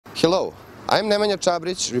Hello, I'm Nemanja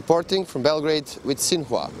Čabrić reporting from Belgrade with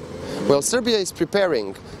Sinhua. While Serbia is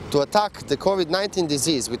preparing to attack the COVID-19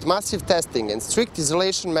 disease with massive testing and strict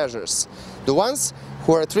isolation measures, the ones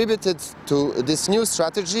who are attributed to this new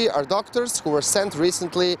strategy are doctors who were sent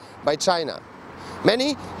recently by China.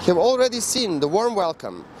 Many have already seen the warm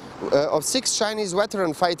welcome of 6 Chinese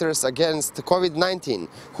veteran fighters against COVID-19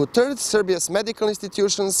 who toured Serbia's medical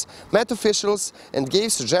institutions, met officials and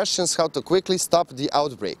gave suggestions how to quickly stop the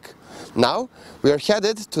outbreak. Now we are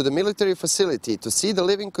headed to the military facility to see the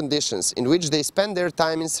living conditions in which they spend their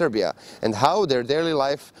time in Serbia and how their daily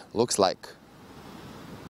life looks like.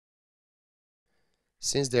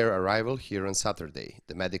 Since their arrival here on Saturday,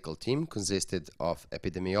 the medical team consisted of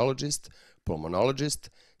epidemiologists, pulmonologists,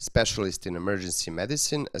 specialists in emergency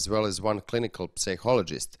medicine, as well as one clinical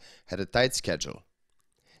psychologist, had a tight schedule.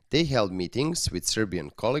 They held meetings with Serbian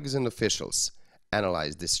colleagues and officials,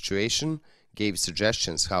 analyzed the situation, gave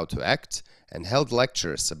suggestions how to act, and held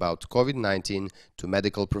lectures about COVID-19 to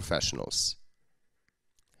medical professionals.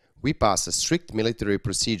 We pass a strict military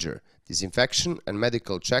procedure, disinfection and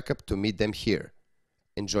medical checkup to meet them here,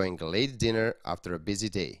 enjoying a late dinner after a busy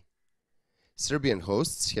day. Serbian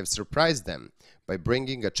hosts have surprised them by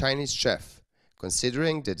bringing a Chinese chef,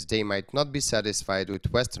 considering that they might not be satisfied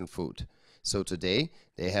with Western food. So today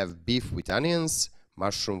they have beef with onions,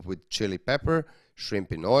 mushroom with chili pepper,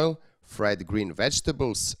 shrimp in oil, fried green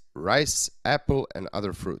vegetables, rice, apple and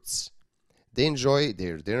other fruits. They enjoy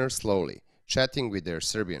their dinner slowly, chatting with their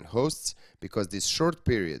Serbian hosts because this short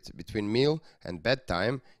period between meal and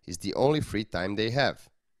bedtime is the only free time they have.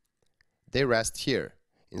 They rest here,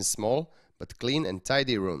 in small but clean and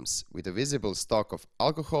tidy rooms with a visible stock of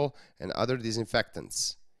alcohol and other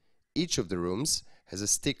disinfectants. Each of the rooms has a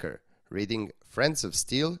sticker reading "Friends of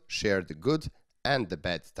Steel share the good and the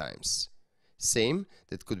bad times." Same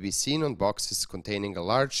that could be seen on boxes containing a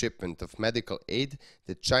large shipment of medical aid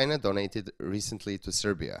that China donated recently to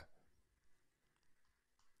Serbia.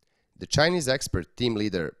 The Chinese expert team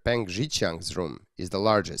leader Peng Zhiqiang's room is the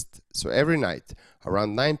largest, so every night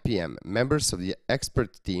around 9 p.m. members of the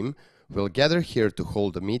expert team will gather here to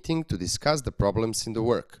hold a meeting to discuss the problems in the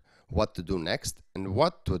work, what to do next and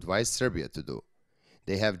what to advise Serbia to do.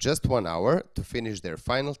 They have just 1 hour to finish their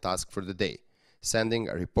final task for the day, sending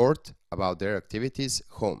a report about their activities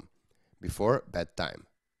home before bedtime.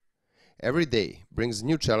 Every day brings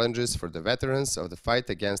new challenges for the veterans of the fight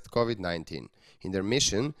against COVID-19 in their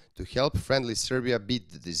mission to help friendly Serbia beat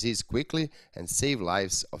the disease quickly and save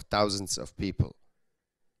lives of thousands of people.